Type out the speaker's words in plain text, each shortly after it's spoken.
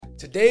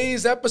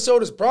Today's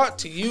episode is brought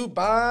to you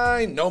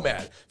by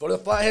Nomad, voted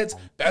the Flathead's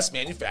best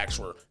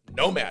manufacturer.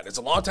 Nomad is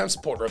a longtime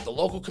supporter of the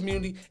local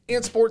community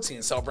and sports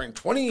scene, celebrating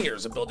 20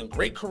 years of building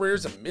great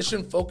careers in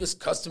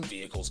mission-focused custom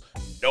vehicles.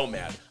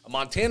 Nomad, a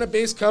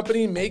Montana-based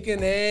company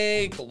making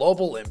a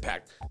global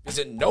impact.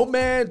 Visit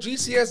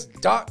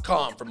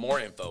nomadgcs.com for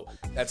more info.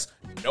 That's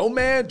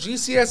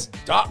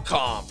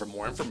nomadgcs.com for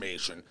more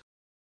information.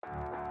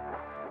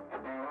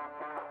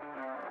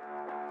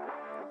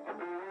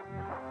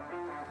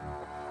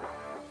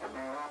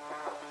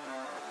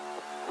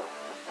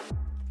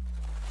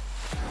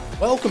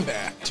 Welcome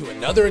back to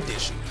another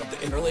edition of the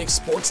Interlake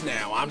Sports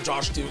Now. I'm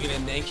Josh Dugan,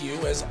 and thank you,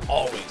 as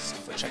always,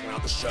 for checking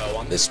out the show.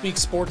 On this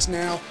week's Sports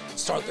Now,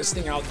 start this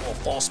thing out with a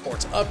little fall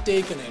sports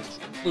update, and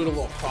include a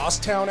little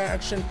crosstown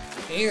action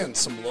and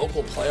some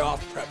local playoff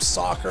prep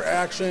soccer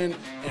action,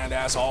 and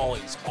as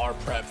always, our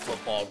prep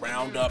football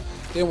roundup.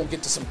 Then we'll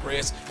get to some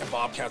Griz and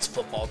Bobcats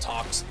football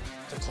talks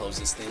to close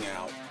this thing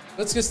out.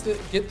 Let's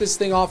get this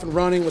thing off and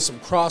running with some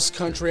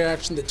cross-country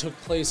action that took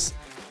place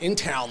in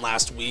town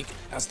last week,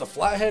 as the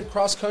Flathead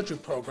Cross Country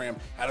program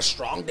had a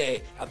strong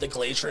day at the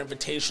Glacier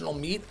Invitational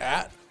meet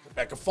at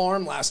Rebecca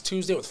Farm last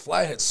Tuesday, with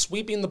Flathead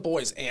sweeping the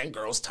boys and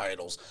girls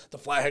titles. The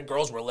Flathead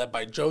girls were led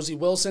by Josie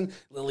Wilson,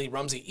 Lily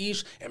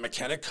Rumsey-Eash, and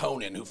McKenna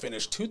Conan, who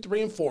finished 2,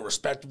 3, and 4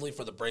 respectively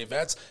for the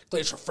Bravettes.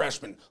 Glacier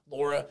freshman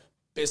Laura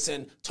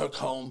Bisson took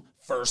home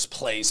first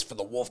place for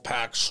the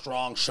Wolfpack.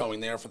 Strong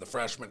showing there for the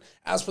freshmen.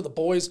 As for the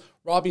boys,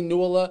 Robbie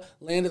Newella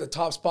landed the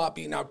top spot,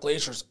 beating out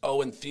Glacier's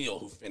Owen Thiel,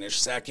 who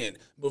finished second.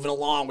 Moving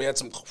along, we had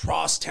some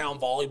crosstown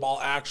volleyball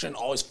action.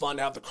 Always fun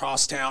to have the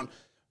crosstown.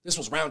 This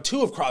was round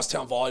 2 of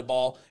crosstown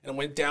volleyball, and it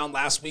went down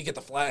last week at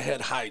the Flathead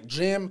High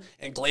Gym,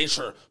 and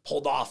Glacier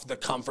pulled off the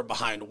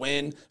come-from-behind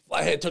win.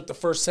 Flathead took the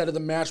first set of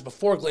the match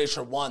before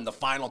Glacier won the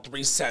final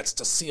 3 sets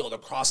to seal the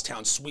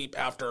crosstown sweep,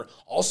 after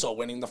also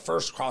winning the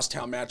first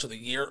crosstown match of the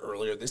year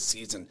earlier this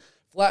season.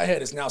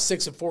 Flathead is now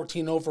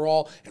 6-14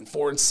 overall and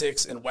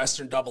 4-6 in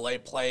Western AA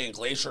play, and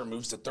Glacier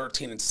moves to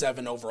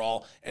 13-7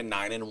 overall and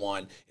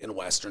 9-1 in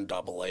Western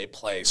AA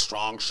play.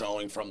 Strong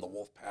showing from the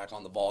Wolfpack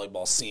on the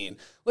volleyball scene.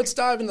 Let's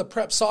dive into the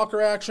prep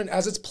soccer action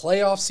as it's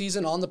playoff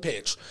season on the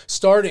pitch,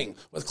 starting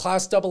with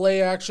Class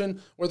AA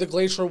action, where the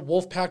Glacier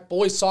Wolfpack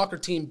boys soccer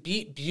team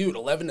beat Butte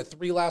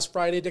 11-3 last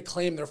Friday to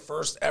claim their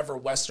first ever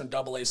Western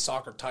AA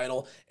soccer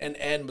title and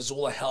end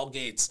Missoula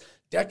Hellgate's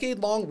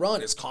decade-long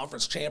run as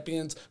conference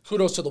champions.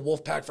 Kudos to the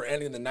Wolfpack for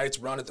ending the night's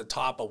run at the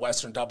top of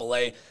Western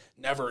AA.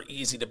 Never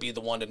easy to be the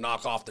one to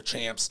knock off the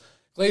champs.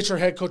 Glacier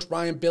head coach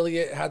Ryan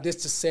Billiot had this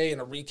to say in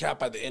a recap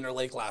by the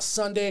Interlake last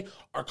Sunday: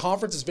 "Our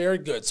conference is very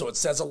good, so it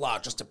says a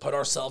lot just to put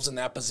ourselves in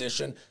that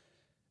position,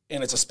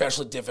 and it's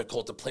especially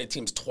difficult to play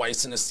teams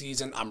twice in a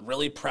season. I'm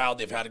really proud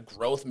they've had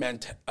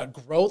a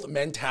growth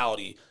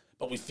mentality,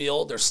 but we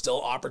feel there's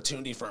still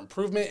opportunity for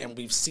improvement, and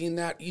we've seen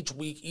that each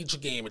week, each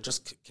game. It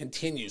just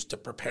continues to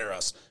prepare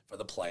us for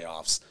the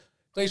playoffs."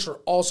 Glacier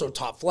also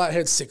topped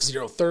Flathead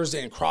 6-0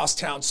 Thursday in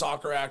crosstown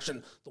soccer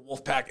action. The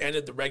Wolfpack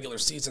ended the regular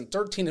season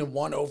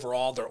 13-1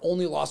 overall. Their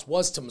only loss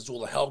was to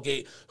Missoula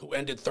Hellgate, who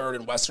ended third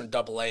in Western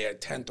AA at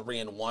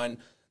 10-3-1.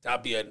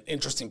 That'd be an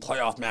interesting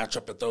playoff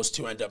matchup if those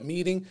two end up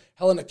meeting.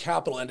 Helena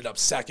Capital ended up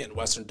second in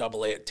Western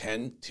AA at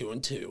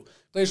 10-2-2.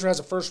 Glacier has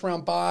a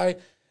first-round bye,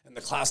 and the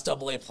Class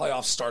AA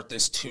playoffs start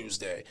this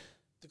Tuesday.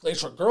 The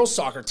Glacier girls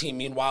soccer team,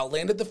 meanwhile,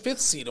 landed the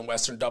 5th seed in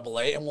Western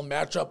AA and will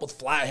match up with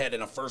Flathead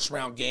in a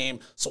first-round game,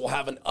 so we'll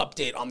have an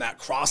update on that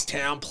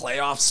crosstown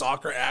playoff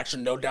soccer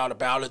action, no doubt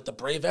about it. The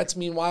Bravettes,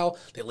 meanwhile,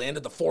 they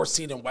landed the 4th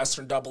seed in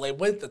Western AA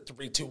with the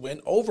 3-2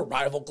 win over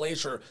rival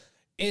Glacier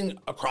in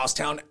a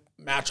crosstown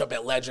matchup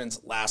at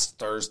Legends last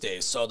Thursday.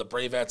 So the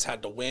Bravettes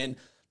had to win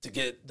to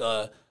get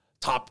the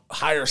top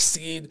higher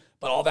seed,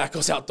 but all that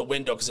goes out the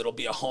window because it'll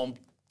be a home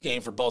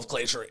game for both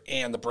Glacier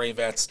and the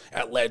Bravettes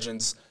at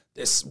Legends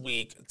this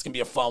week. It's going to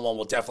be a fun one.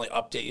 We'll definitely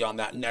update you on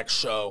that next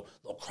show,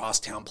 little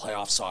crosstown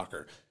playoff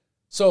soccer.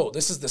 So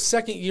this is the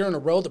second year in a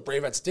row the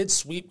Bravettes did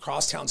sweep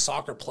crosstown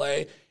soccer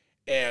play,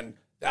 and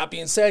that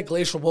being said,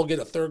 Glacier will get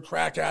a third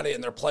crack at it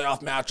in their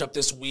playoff matchup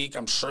this week.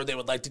 I'm sure they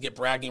would like to get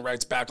bragging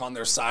rights back on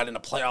their side, and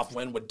a playoff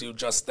win would do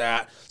just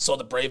that. So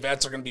the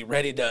Bravettes are going to be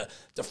ready to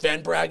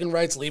defend bragging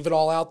rights, leave it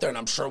all out there, and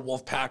I'm sure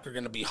Wolfpack are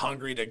going to be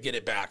hungry to get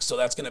it back. So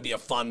that's going to be a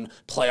fun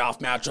playoff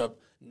matchup,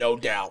 no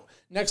doubt.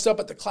 Next up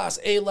at the Class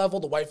A level,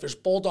 the Whitefish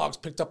Bulldogs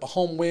picked up a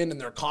home win in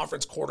their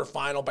conference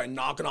quarterfinal by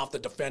knocking off the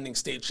defending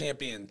state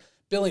champion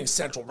Billings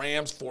Central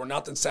Rams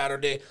 4-0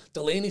 Saturday.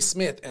 Delaney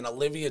Smith and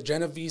Olivia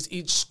Genovese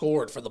each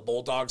scored for the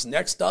Bulldogs.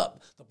 Next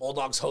up, the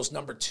Bulldogs host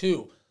number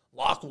 2,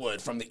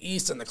 Lockwood from the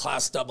East in the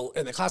Class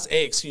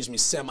A,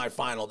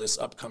 semifinal this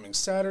upcoming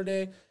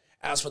Saturday.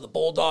 As for the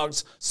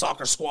Bulldogs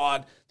soccer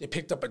squad, they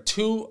picked up a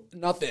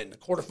 2-0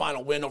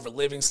 quarterfinal win over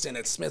Livingston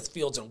at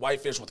Smithfields and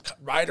Whitefish, with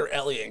Ryder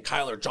Elliott and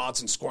Kyler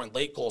Johnson scoring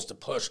late goals to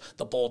push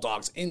the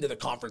Bulldogs into the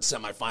conference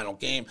semifinal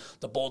game.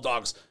 The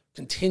Bulldogs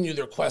continue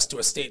their quest to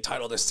a state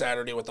title this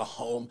Saturday with a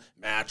home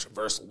match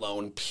versus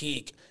Lone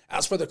Peak.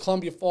 As for the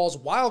Columbia Falls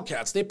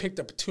Wildcats, they picked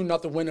up a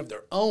 2-0 win of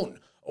their own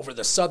over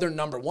the Southern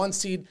number 1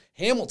 seed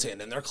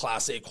Hamilton in their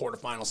Class A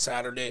quarterfinal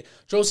Saturday.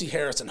 Josie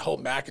Harris and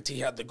Hope McAtee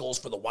had the goals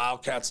for the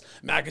Wildcats.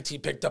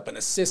 McAtee picked up an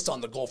assist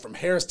on the goal from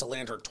Harris to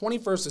land her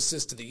 21st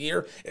assist of the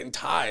year and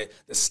tie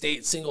the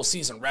state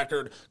single-season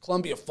record.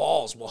 Columbia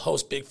Falls will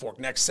host Big Fork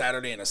next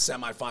Saturday in a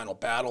semifinal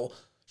battle.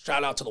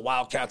 Shout out to the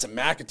Wildcats and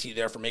McAtee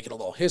there for making a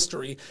little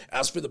history.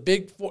 As for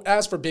Big Fork,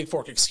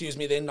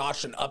 they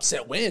notched an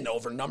upset win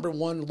over number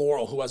 1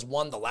 Laurel, who has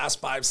won the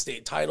last 5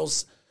 state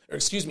titles.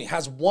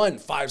 Has won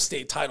 5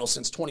 state titles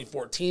since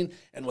 2014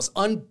 and was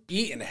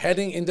unbeaten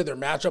heading into their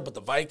matchup with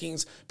the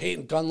Vikings.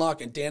 Peyton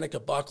Gunlock and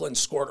Danica Buckland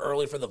scored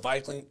early for the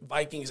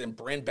Vikings, and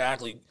Bryn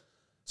Bagley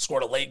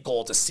scored a late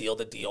goal to seal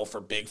the deal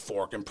for Big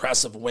Fork.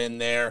 Impressive win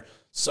there.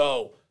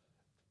 So,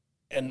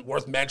 and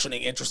worth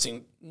mentioning,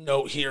 interesting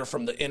note here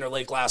from the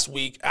Interlake last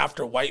week.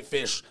 After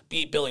Whitefish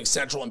beat Billings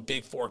Central and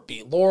Big Fork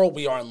beat Laurel,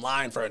 we are in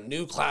line for a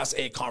new Class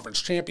A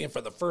conference champion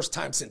for the first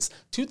time since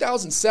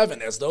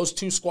 2007, as those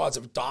 2 squads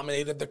have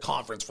dominated the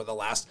conference for the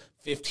last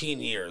 15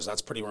 years.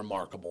 That's pretty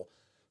remarkable.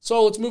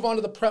 So let's move on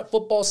to the prep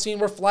football scene,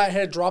 where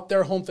Flathead dropped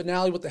their home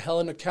finale with the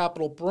Helena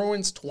Capital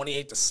Bruins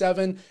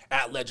 28-7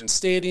 at Legend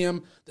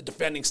Stadium. The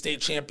defending state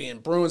champion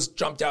Bruins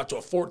jumped out to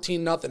a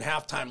 14-0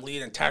 halftime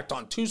lead and tacked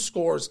on 2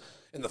 scores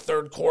in the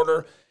third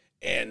quarter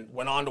and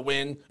went on to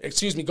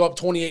go up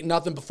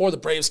 28-0 before the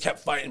Braves kept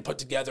fighting and put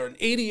together an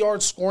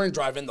 80-yard scoring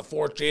drive in the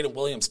fourth. Jaden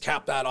Williams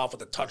capped that off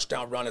with a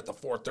touchdown run at the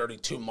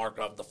 4:32 mark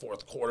of the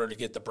fourth quarter to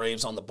get the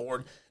Braves on the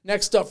board.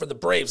 Next up for the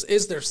Braves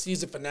is their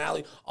season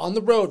finale on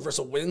the road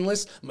versus a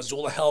winless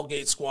Missoula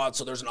Hellgate squad,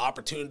 so there's an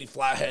opportunity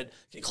Flathead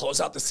can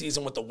close out the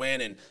season with a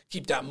win and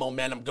keep that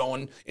momentum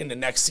going into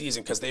next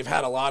season, because they've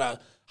had a lot of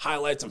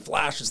highlights and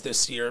flashes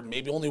this year.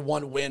 Maybe only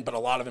 1 win, but a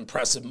lot of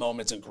impressive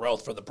moments and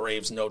growth for the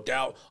Braves, no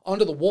doubt. On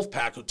to the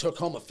Wolfpack, who took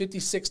home a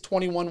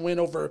 56-21 win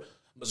over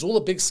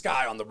Missoula Big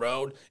Sky on the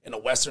road in a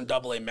Western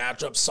AA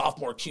matchup.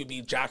 Sophomore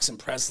QB Jackson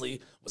Presley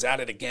was at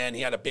it again.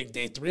 He had a big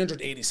day,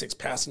 386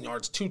 passing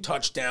yards, 2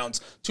 touchdowns.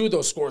 2 of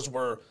those scores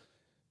were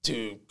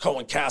to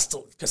Cohen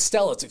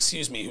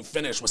Castellitz, who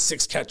finished with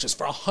 6 catches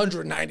for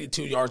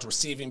 192 yards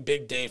receiving.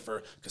 Big day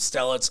for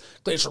Castellitz.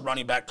 Glacier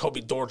running back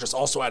Kobe Dorges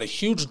also had a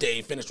huge day.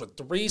 He finished with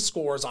 3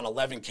 scores on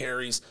 11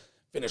 carries,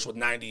 finished with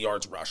 90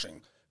 yards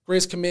rushing.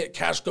 Griz commit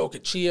Kashko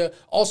Kachia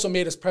also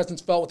made his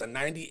presence felt with a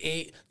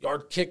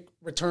 98-yard kick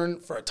return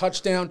for a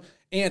touchdown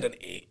and an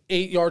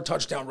 8-yard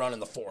touchdown run in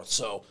the fourth.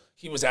 So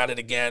he was at it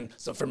again.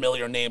 Some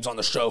familiar names on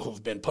the show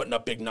who've been putting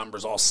up big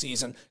numbers all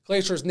season.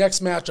 Glacier's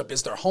next matchup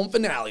is their home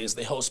finale as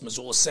they host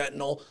Missoula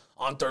Sentinel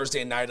on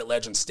Thursday night at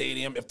Legend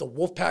Stadium. If the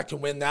Wolfpack can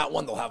win that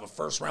one, they'll have a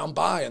first-round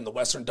bye in the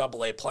Western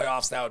AA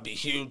playoffs. That would be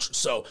huge.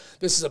 So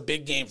this is a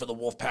big game for the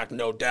Wolfpack,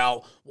 no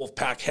doubt.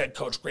 Wolfpack head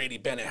coach Grady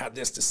Bennett had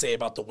this to say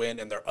about the win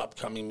in their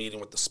upcoming meeting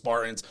with the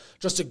Spartans.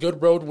 Just a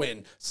good road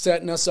win,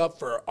 setting us up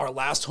for our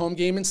last home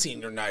game in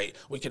senior night.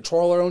 We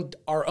control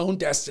our own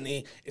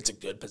destiny. It's a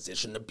good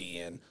position to be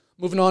in.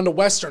 Moving on to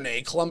Western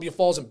A, Columbia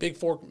Falls and Big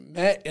Fork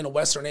met in a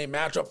Western A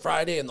matchup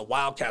Friday, and the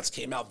Wildcats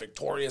came out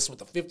victorious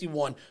with a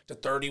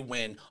 51-30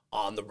 win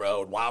on the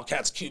road.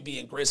 Wildcats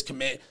QB and Griz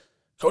commit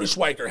Cody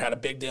Schweiker had a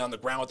big day on the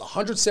ground with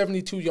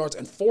 172 yards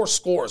and 4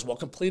 scores while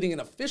completing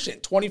an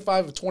efficient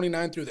 25 of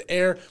 29 through the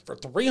air for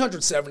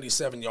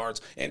 377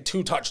 yards and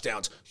 2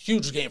 touchdowns.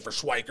 Huge game for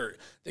Schweiker.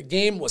 The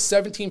game was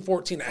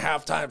 17-14 at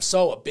halftime,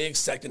 so a big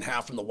second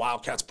half from the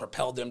Wildcats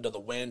propelled them to the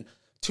win.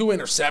 2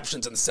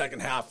 interceptions in the second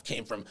half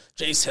came from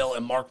Jace Hill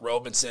and Mark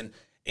Robinson,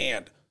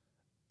 and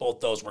both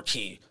those were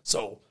key.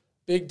 So,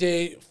 big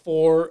day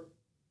for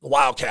the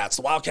Wildcats.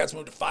 The Wildcats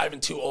moved to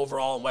 5-2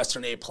 overall in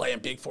Western A play,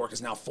 and Big Fork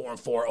is now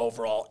 4-4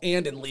 overall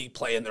and in league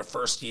play in their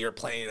first year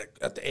playing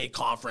at the A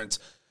Conference.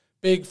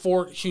 Big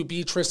Fork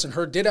QB Tristan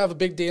Hurd did have a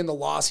big day in the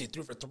loss. He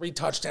threw for 3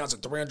 touchdowns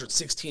and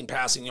 316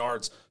 passing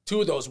yards.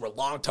 2 of those were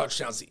long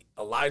touchdowns.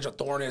 Elijah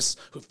Thornis,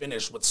 who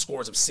finished with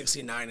scores of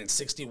 69 and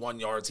 61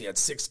 yards. He had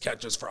 6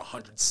 catches for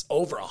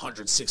over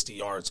 160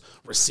 yards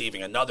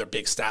receiving. Another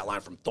big stat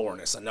line from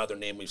Thornis, another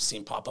name we've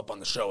seen pop up on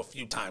the show a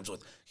few times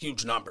with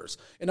huge numbers.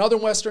 In other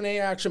Western A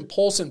action,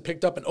 Polson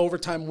picked up an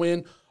overtime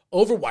win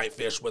over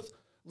Whitefish with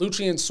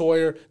Lucian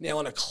Sawyer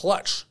nailing a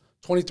clutch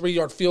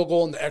 23-yard field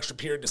goal in the extra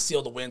period to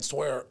seal the win.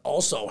 Sawyer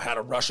also had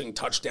a rushing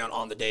touchdown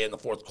on the day in the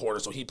fourth quarter,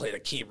 so he played a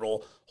key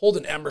role.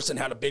 Holden Emerson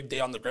had a big day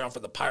on the ground for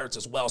the Pirates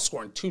as well,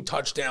 scoring 2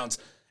 touchdowns.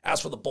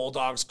 As for the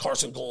Bulldogs,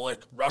 Carson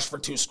Golick rushed for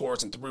 2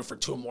 scores and threw for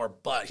 2 more,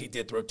 but he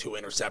did throw 2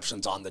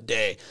 interceptions on the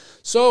day.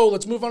 So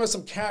let's move on to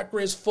some Cat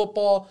Griz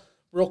football.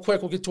 Real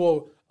quick, we'll get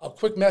to a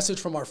quick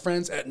message from our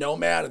friends at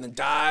Nomad and then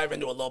dive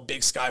into a little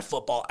Big Sky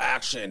football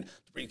action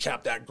to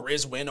recap that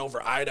Griz win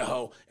over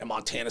Idaho and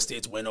Montana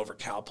State's win over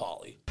Cal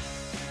Poly.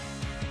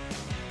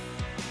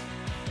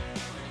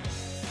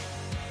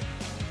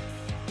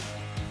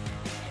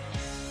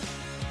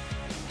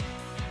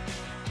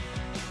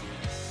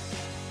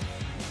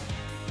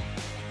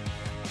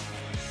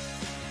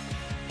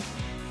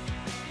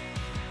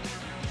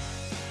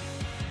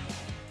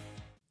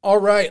 All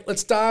right,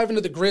 let's dive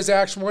into the Griz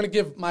action. I'm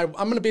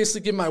going to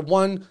basically give my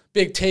one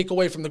big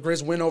takeaway from the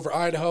Griz win over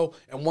Idaho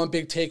and one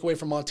big takeaway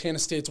from Montana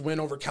State's win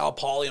over Cal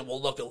Poly, and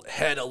we'll look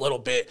ahead a little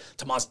bit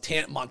to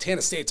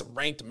Montana State's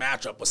ranked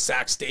matchup with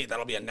Sac State.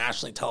 That'll be a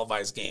nationally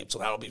televised game, so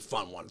that'll be a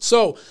fun one.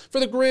 So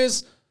for the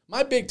Griz,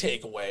 my big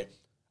takeaway,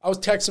 I was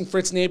texting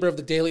Fritz Neighbor of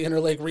the Daily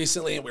Interlake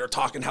recently, and we were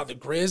talking how the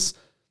Griz,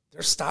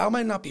 their style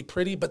might not be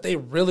pretty, but they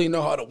really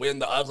know how to win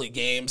the ugly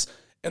games,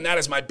 and that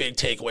is my big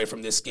takeaway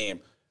from this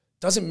game.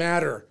 Doesn't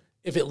matter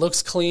if it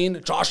looks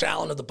clean. Josh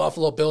Allen of the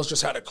Buffalo Bills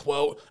just had a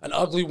quote, an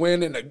ugly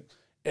win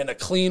and a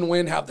clean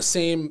win have the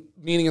same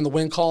meaning in the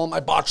win column. I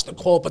botched the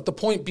quote, but the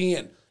point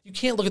being, you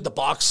can't look at the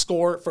box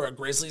score for a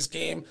Grizzlies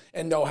game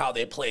and know how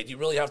they played. You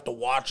really have to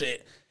watch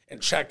it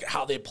and check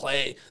how they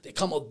play. They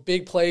come with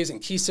big plays in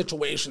key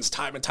situations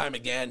time and time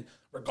again,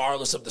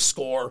 regardless of the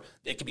score.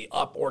 They can be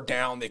up or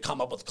down. They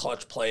come up with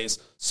clutch plays.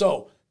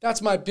 So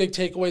that's my big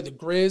takeaway. The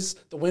Griz,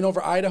 the win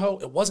over Idaho,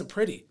 it wasn't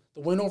pretty. The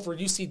win over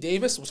UC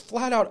Davis was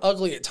flat out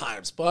ugly at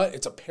times, but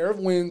it's a pair of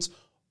wins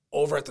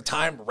over, at the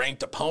time,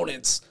 ranked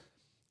opponents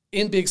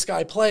in Big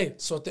Sky play.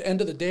 So at the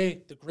end of the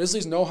day, the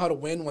Grizzlies know how to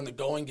win when the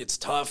going gets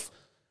tough.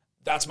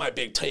 That's my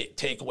big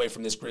takeaway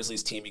from this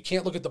Grizzlies team. You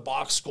can't look at the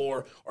box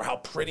score or how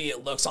pretty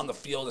it looks on the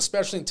field,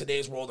 especially in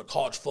today's world of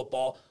college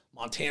football.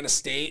 Montana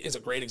State is a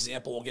great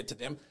example. We'll get to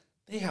them.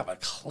 They have a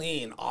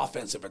clean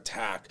offensive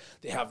attack.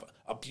 They have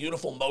a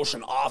beautiful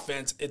motion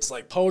offense. It's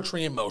like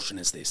poetry in motion,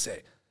 as they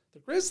say. The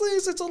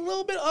Grizzlies, it's a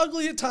little bit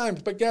ugly at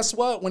times, but guess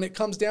what? When it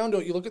comes down to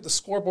it, you look at the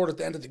scoreboard at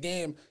the end of the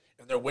game,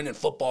 and they're winning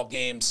football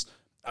games.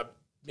 I've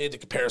made the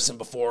comparison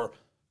before.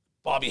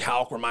 Bobby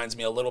Houck reminds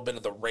me a little bit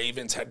of the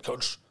Ravens head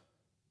coach,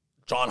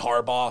 John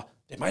Harbaugh.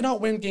 They might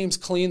not win games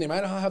clean. They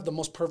might not have the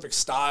most perfect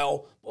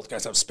style. Both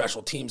guys have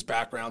special teams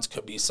backgrounds.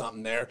 Could be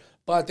something there.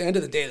 But at the end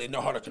of the day, they know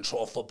how to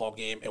control a football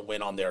game and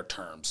win on their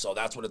terms. So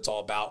that's what it's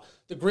all about.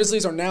 The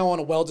Grizzlies are now on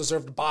a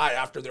well-deserved bye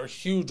after their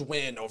huge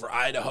win over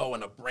Idaho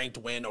and a ranked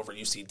win over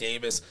UC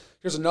Davis.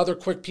 Here's another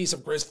quick piece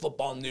of Griz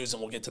football news,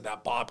 and we'll get to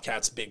that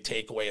Bobcats big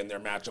takeaway in their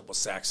matchup with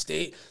Sac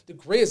State. The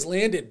Griz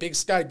landed Big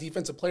Sky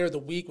Defensive Player of the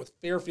Week with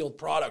Fairfield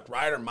product.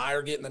 Ryder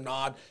Meyer getting the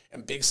nod,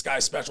 and Big Sky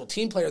Special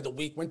Team Player of the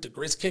Week went to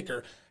Griz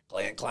kicker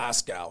Grant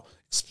Glasgow.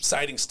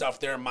 Exciting stuff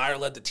there. Meyer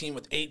led the team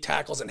with 8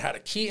 tackles and had a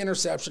key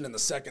interception in the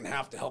second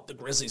half to help the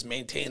Grizzlies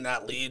maintain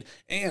that lead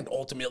and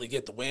ultimately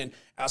get the win.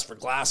 As for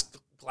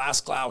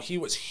Glasgow, he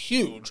was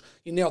huge.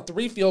 He nailed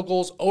 3 field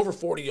goals, over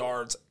 40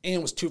 yards,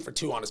 and was 2 for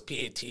 2 on his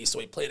PAT, so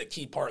he played a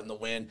key part in the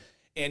win.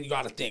 And you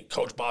got to think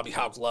Coach Bobby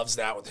Houck loves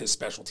that with his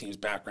special teams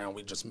background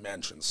we just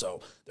mentioned.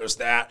 So there's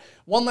that.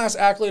 One last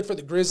accolade for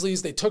the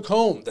Grizzlies. They took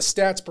home the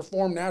Stats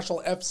Perform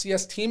National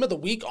FCS Team of the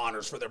Week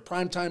honors for their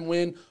primetime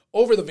win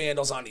over the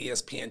Vandals on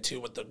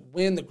ESPN2. With the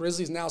win, the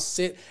Grizzlies now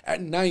sit at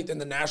 9th in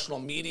the national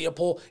media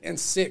poll and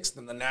 6th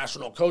in the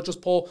national coaches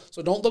poll.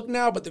 So don't look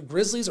now, but the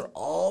Grizzlies are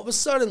all of a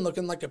sudden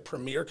looking like a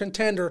premier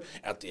contender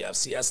at the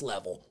FCS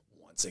level.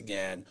 Once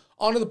again,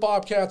 on to the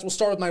Bobcats. We'll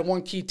start with my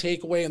one key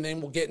takeaway, and then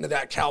we'll get into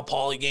that Cal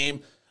Poly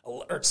game.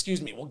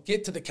 We'll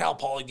get to the Cal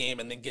Poly game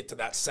and then get to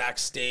that Sac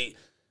State,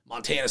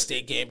 Montana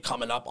State game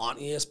coming up on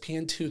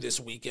ESPN2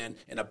 this weekend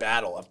in a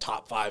battle of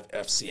top 5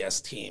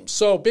 FCS teams.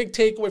 So big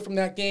takeaway from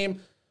that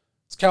game,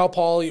 it's Cal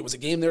Poly. It was a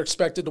game they're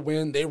expected to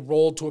win. They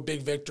rolled to a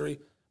big victory,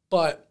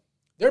 but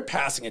their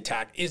passing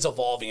attack is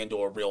evolving into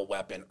a real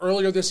weapon.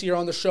 Earlier this year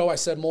on the show, I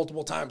said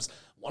multiple times,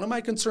 one of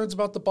my concerns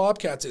about the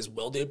Bobcats is,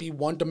 will they be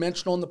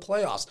one-dimensional in the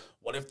playoffs?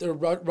 What if their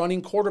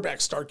running quarterbacks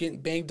start getting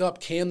banged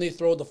up? Can they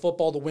throw the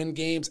football to win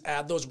games,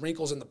 add those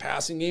wrinkles in the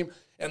passing game?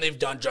 And they've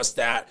done just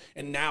that.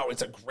 And now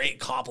it's a great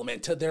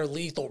compliment to their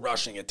lethal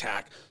rushing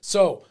attack.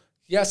 So,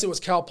 yes, it was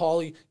Cal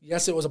Poly.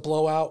 Yes, it was a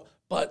blowout.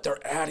 But they're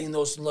adding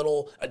those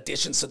little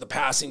additions to the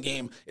passing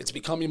game. It's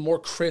becoming more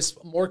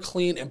crisp, more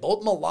clean, and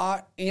both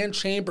Malott and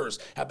Chambers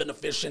have been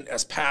efficient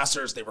as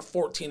passers. They were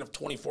 14 of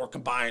 24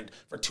 combined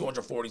for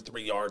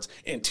 243 yards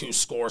and 2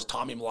 scores.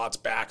 Tommy Malott's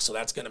back, so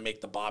that's going to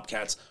make the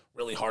Bobcats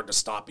really hard to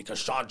stop because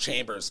Sean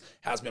Chambers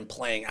has been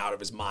playing out of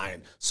his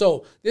mind.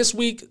 So this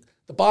week,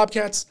 the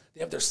Bobcats,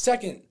 they have their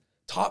second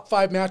top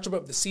 5 matchup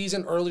of the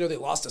season. Earlier, they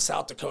lost to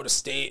South Dakota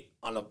State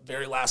on a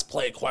very last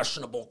play,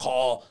 questionable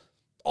call.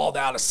 All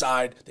that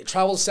aside, they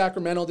travel to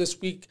Sacramento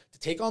this week to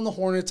take on the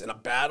Hornets in a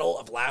battle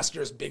of last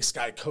year's Big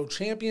Sky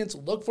co-champions.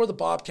 Look for the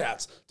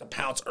Bobcats to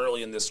pounce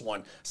early in this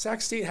one. Sac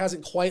State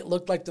hasn't quite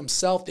looked like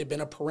themselves. They've been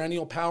a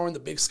perennial power in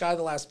the Big Sky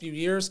the last few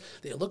years.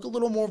 They look a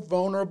little more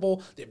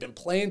vulnerable. They've been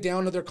playing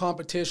down to their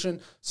competition.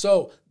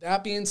 So,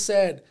 that being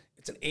said,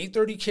 it's an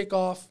 8:30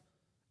 kickoff,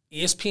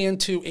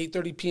 ESPN2,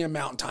 8:30 p.m.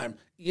 Mountain Time.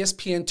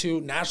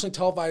 ESPN2, nationally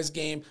televised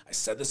game. I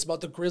said this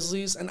about the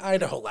Grizzlies and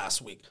Idaho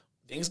last week.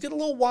 Things get a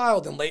little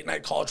wild in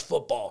late-night college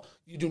football.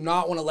 You do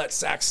not want to let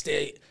Sac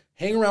State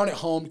hang around at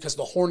home because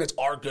the Hornets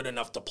are good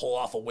enough to pull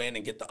off a win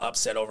and get the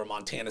upset over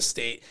Montana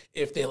State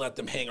if they let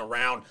them hang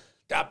around.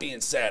 That being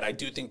said, I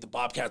do think the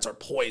Bobcats are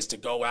poised to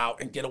go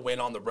out and get a win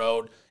on the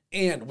road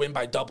and win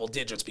by double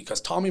digits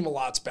because Tommy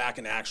Malotte's back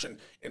in action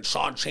and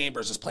Sean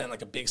Chambers is playing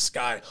like a Big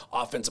Sky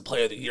Offensive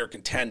Player of the Year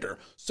contender.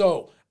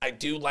 So I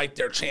do like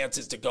their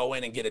chances to go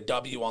in and get a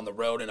W on the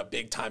road in a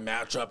big-time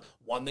matchup.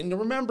 One thing to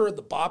remember,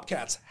 the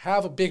Bobcats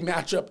have a big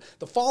matchup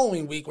the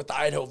following week with the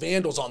Idaho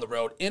Vandals on the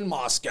road in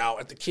Moscow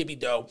at the Kibbie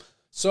Dome.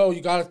 So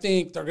you got to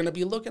think they're going to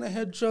be looking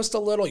ahead just a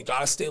little. You got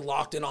to stay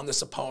locked in on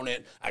this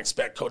opponent. I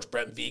expect Coach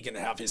Brent Vigen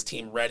to have his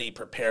team ready,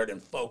 prepared,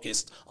 and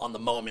focused on the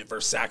moment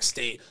versus Sac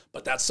State.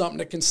 But that's something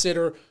to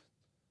consider.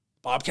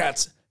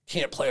 Bobcats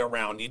can't play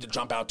around. Need to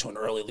jump out to an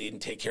early lead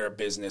and take care of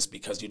business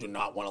because you do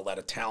not want to let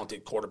a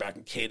talented quarterback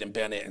in Caden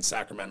Bennett and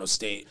Sacramento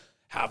State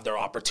have their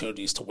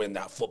opportunities to win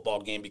that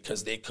football game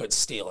because they could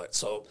steal it.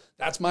 So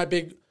that's my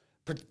big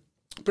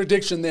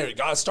prediction there. You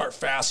got to start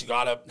fast. You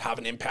got to have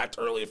an impact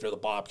early if you're the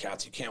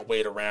Bobcats. You can't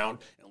wait around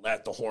and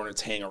let the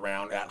Hornets hang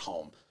around at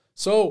home.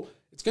 So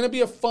it's going to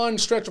be a fun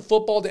stretch of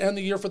football to end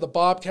the year for the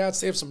Bobcats.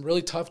 They have some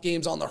really tough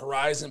games on the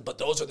horizon, but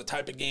those are the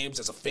type of games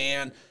as a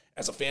fan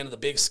of the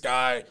Big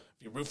Sky, if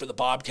you root for the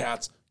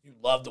Bobcats, you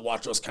love to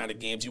watch those kind of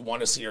games. You want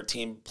to see your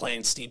team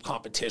playing steep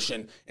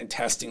competition and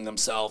testing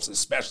themselves,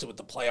 especially with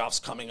the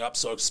playoffs coming up.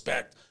 So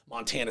expect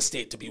Montana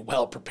State to be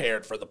well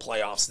prepared for the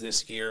playoffs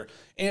this year.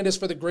 And as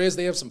for the Griz,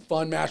 they have some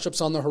fun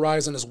matchups on the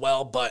horizon as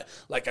well. But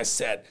like I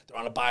said, they're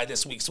on a bye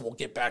this week, so we'll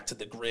get back to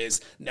the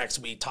Griz next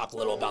week, talk a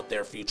little about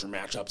their future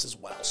matchups as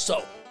well.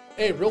 So,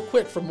 hey, real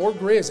quick, for more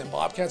Griz and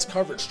Bobcats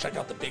coverage, check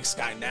out the Big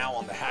Sky Now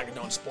on the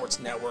Hagedorn Sports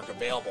Network,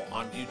 available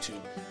on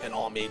YouTube and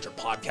all major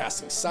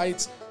podcasting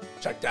sites.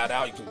 Check that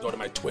out. You can go to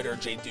my Twitter,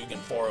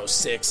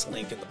 jdugan406,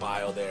 link in the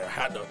bio there.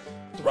 Had to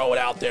throw it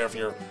out there if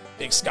you're a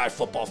Big Sky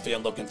football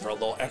fan looking for a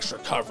little extra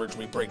coverage.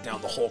 We break down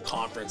the whole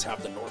conference,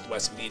 have the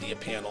Northwest Media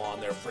panel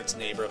on there. Fritz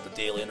Neighbor of the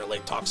Daily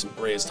Interlake, talk some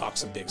Griz, talk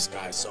some Big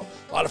Sky. So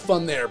a lot of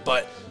fun there.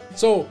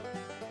 So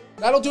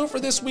that'll do it for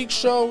this week's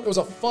show. It was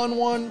a fun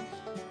one,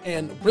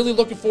 and really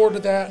looking forward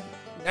to that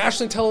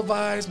nationally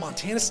televised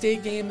Montana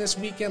State game this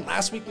weekend.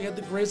 Last week we had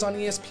the Griz on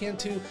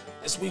ESPN2.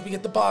 This week we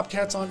get the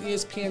Bobcats on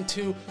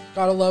ESPN2.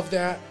 Gotta love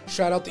that.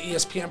 Shout out the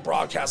ESPN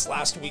broadcast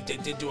last week. They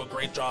did do a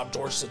great job.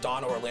 George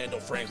Sedano, Orlando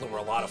Franklin were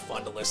a lot of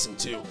fun to listen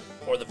to.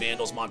 For the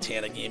Vandals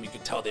Montana game, you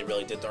could tell they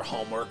really did their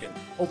homework, and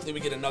hopefully we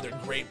get another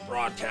great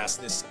broadcast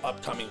this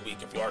upcoming week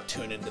if you are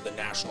tuned into the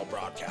national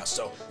broadcast.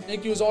 So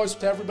thank you as always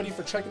to everybody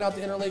for checking out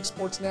the Interlake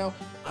Sports Now.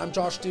 I'm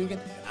Josh Dugan,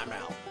 and I'm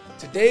out.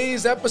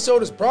 Today's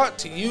episode is brought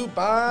to you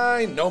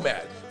by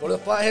Nomad. Go to the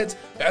Flathead's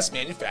best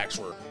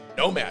manufacturer.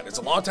 Nomad is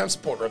a longtime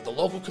supporter of the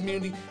local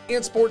community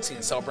and sports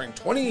scene, celebrating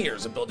 20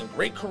 years of building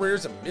great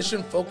careers in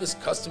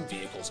mission-focused custom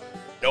vehicles.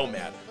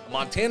 Nomad, a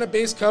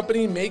Montana-based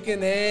company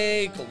making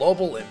a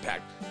global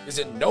impact.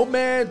 Visit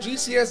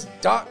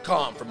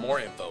nomadgcs.com for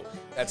more info.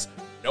 That's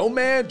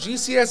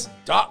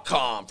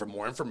nomadgcs.com for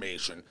more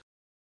information.